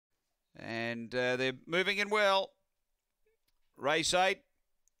And they're moving in well. Race 8.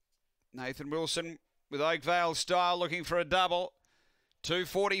 Nathan Wilson with Oakvale Style looking for a double.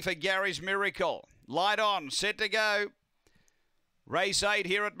 240 for Gary's Miracle. Light on, set to go. Race 8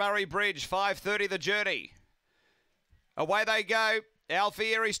 here at Murray Bridge. 5:30 the journey. Away they go.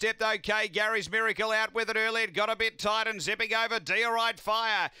 Alfieri stepped okay. Gary's Miracle out with it early. It got a bit tight and zipping over. Diorite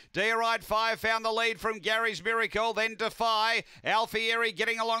Fire. Diorite Fire found the lead from Gary's Miracle. Then Defy. Alfieri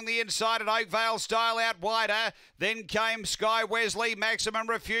getting along the inside and Oakvale Style out wider. Then came Sky Wesley, Maximum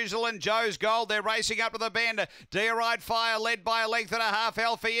Refusal and Joe's Gold. They're racing up to the bend. Diorite Fire led by a length and a half.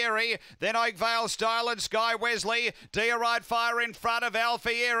 Alfieri. Then Oakvale Style and Sky Wesley. Diorite Fire in front of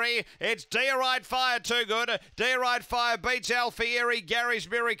Alfieri. It's Diorite Fire too good. Diorite Fire beats Alfieri. Gary's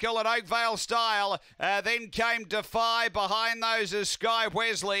Miracle and Oakvale Style. Then came Defy. Behind those is Sky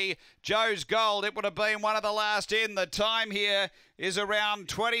Wesley. Joe's Gold. It would have been one of the last in. The time here is around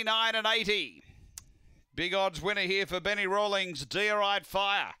 29.80. Big odds winner here for Benny Rawlings, Diorite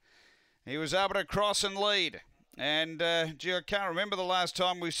Fire. He was able to cross and lead. And, gee, I can't remember the last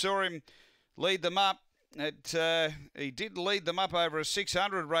time we saw him lead them up. He did lead them up over a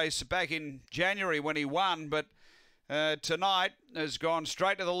 600 race back in January when he won, but tonight has gone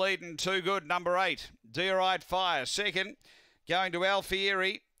straight to the lead and too good. Number 8, Diorite Fire. Second, going to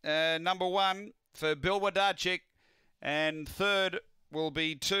Alfieri. Number 1 for Bill Wadaczyk. And third will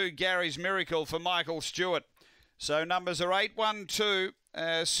be 2, Gary's Miracle for Michael Stewart. So numbers are 8, 1, 2,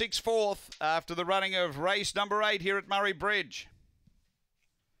 6 fourth after the running of race number 8 here at Murray Bridge.